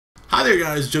Hi there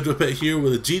guys, JoJoPet here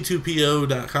with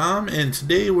G2PO.com, and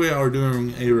today we are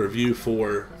doing a review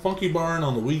for Funky Barn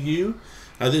on the Wii U.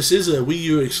 This is a Wii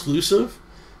U Exclusive.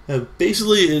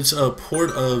 Basically it's a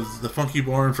port of the Funky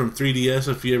Barn from 3DS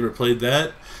if you ever played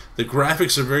that. The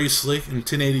graphics are very slick in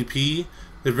 1080p,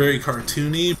 they're very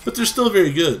cartoony, but they're still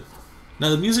very good. Now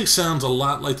the music sounds a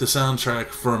lot like the soundtrack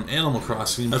from Animal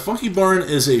Crossing. Funky Barn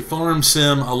is a farm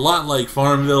sim, a lot like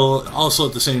Farmville, also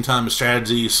at the same time a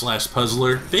strategy /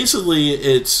 puzzler. Basically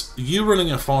it's you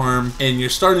running a farm and you're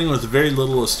starting with very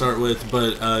little to start with,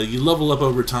 but you level up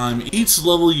over time. Each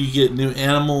level you get new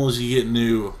animals, you get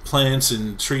new plants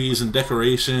and trees and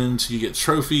decorations, you get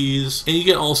trophies, and you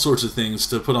get all sorts of things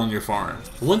to put on your farm.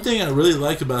 One thing I really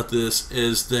like about this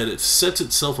is that it sets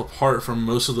itself apart from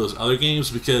most of those other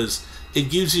games because it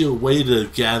gives you a way to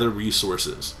gather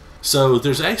resources. So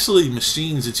there's actually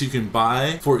machines that you can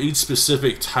buy for each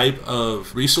specific type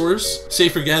of resource. Say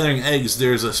for gathering eggs,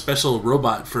 there's a special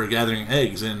robot for gathering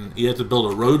eggs and you have to build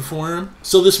a road for him.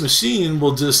 So this machine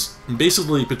will just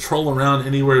basically patrol around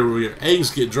anywhere where your eggs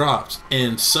get dropped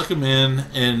and suck them in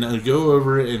and go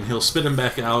over and he'll spit them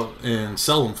back out and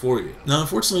sell them for you. Now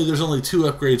unfortunately there's only 2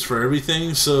 upgrades for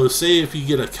everything, so say if you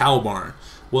get a cow barn,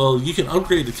 well, you can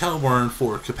upgrade the cow barn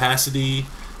for capacity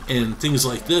and things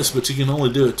like this, but you can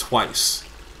only do it twice.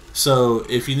 So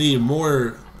if you need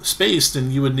more space,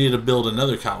 then you would need to build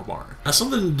another cow barn. Now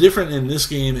something different in this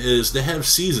game is they have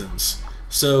seasons.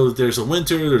 So there's a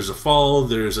winter, there's a fall,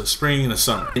 there's a spring, and a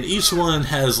summer. And each one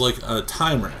has like a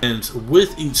timer. And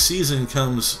with each season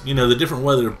comes, the different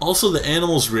weather. Also the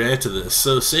animals react to this.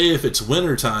 So say if it's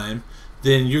winter time,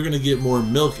 then you're going to get more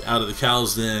milk out of the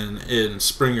cows than in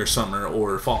spring or summer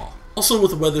or fall. Also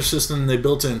with the weather system, they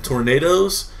built in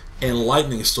tornadoes and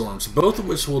lightning storms, both of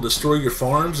which will destroy your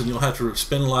farms and you'll have to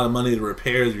spend a lot of money to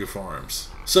repair your farms.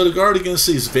 So to guard against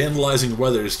these vandalizing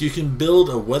weathers, you can build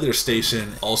a weather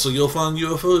station. Also you'll find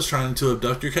UFOs trying to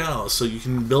abduct your cows, so you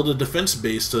can build a defense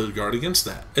base to guard against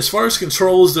that. As far as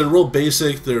controls, they're real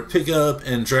basic. They're pick up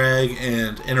and drag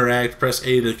and interact, press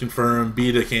A to confirm,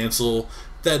 B to cancel,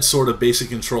 that sort of basic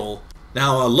control.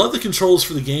 Now I love the controls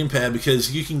for the gamepad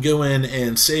because you can go in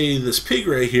and say this pig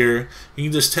right here, you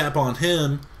can just tap on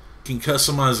him, you can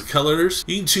customize the colors,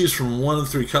 you can choose from 1 of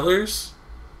 3 colors,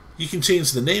 you can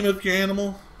change the name of your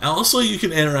animal, and also you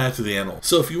can interact with the animal.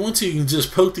 So if you want to, you can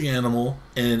just poke the animal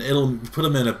and it'll put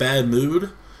them in a bad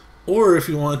mood, or if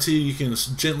you want to, you can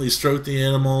gently stroke the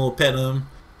animal, pet them,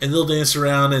 and they'll dance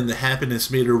around and the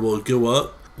happiness meter will go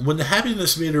up. When the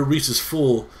happiness meter reaches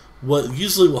full, what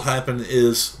usually will happen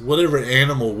is whatever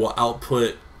animal will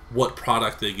output what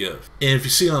product they give. And if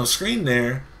you see on the screen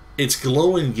there, it's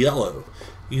glowing yellow.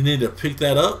 You need to pick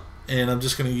that up, and I'm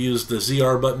just going to use the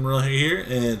ZR button right here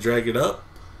and drag it up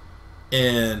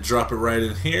and drop it right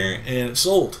in here, and it's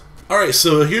sold. Alright,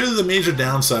 so here are the major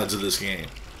downsides of this game.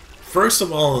 First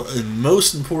of all, and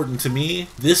most important to me,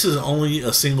 this is only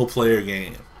a single player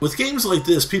game. With games like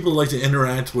this, people like to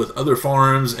interact with other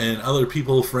farms and other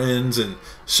people, friends, and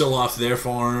show off their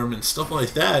farm and stuff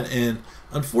like that, and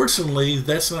unfortunately,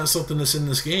 that's not something that's in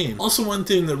this game. Also, one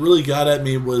thing that really got at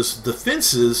me was the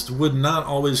fences would not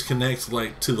always connect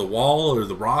like to the wall or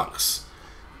the rocks,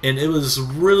 and it was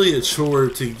really a chore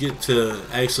to get to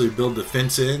actually build the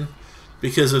fence in.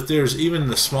 Because if there's even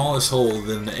the smallest hole,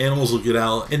 then the animals will get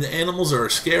out, and the animals are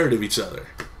scared of each other.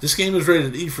 This game is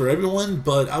rated E for everyone,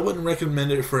 but I wouldn't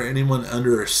recommend it for anyone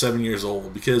under 7 years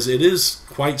old because it is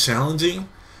quite challenging.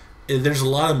 There's a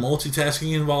lot of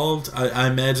multitasking involved. I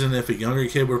imagine if a younger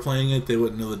kid were playing it, they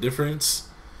wouldn't know the difference.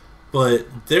 But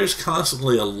there's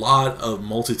constantly a lot of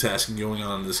multitasking going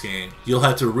on in this game. You'll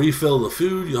have to refill the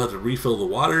food, you'll have to refill the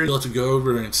water, you'll have to go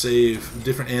over and save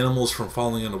different animals from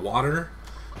falling into water.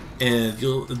 And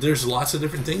there's lots of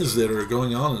different things that are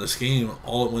going on in this game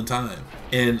all at one time.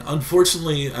 And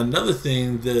unfortunately, another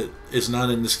thing that is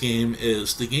not in this game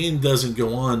is the game doesn't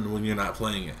go on when you're not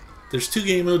playing it. There's 2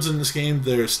 game modes in this game.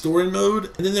 There's story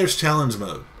mode, and then there's challenge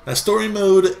mode. Now story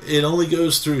mode, it only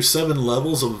goes through 7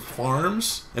 levels of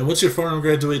farms. And once your farm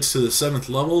graduates to the 7th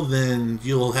level, then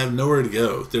you'll have nowhere to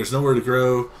go. There's nowhere to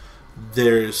grow.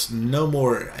 There's no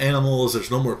more animals,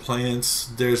 there's no more plants,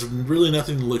 there's really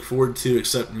nothing to look forward to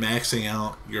except maxing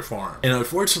out your farm. And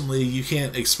unfortunately, you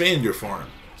can't expand your farm,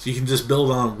 so you can just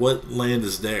build on what land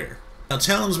is there. Now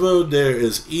challenge mode, there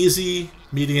is easy,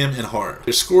 medium, and hard.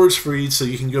 There's scores for each, so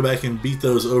you can go back and beat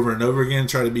those over and over again,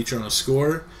 try to beat your own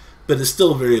score, but it's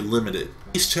still very limited.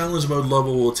 Each challenge mode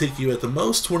level will take you at the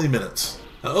most 20 minutes.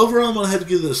 Now overall, I'm going to have to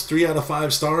give this 3 out of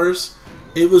 5 stars.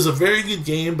 It was a very good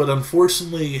game, but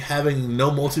unfortunately having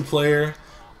no multiplayer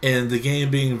and the game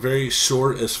being very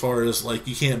short as far as like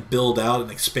you can't build out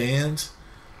and expand,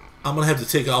 I'm going to have to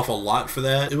take off a lot for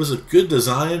that. It was a good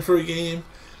design for a game,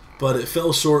 but it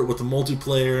fell short with the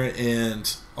multiplayer,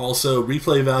 and also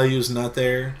replay value is not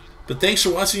there. But thanks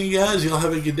for watching, you guys. Y'all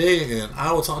have a good day, and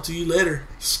I will talk to you later.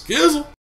 Skizzle!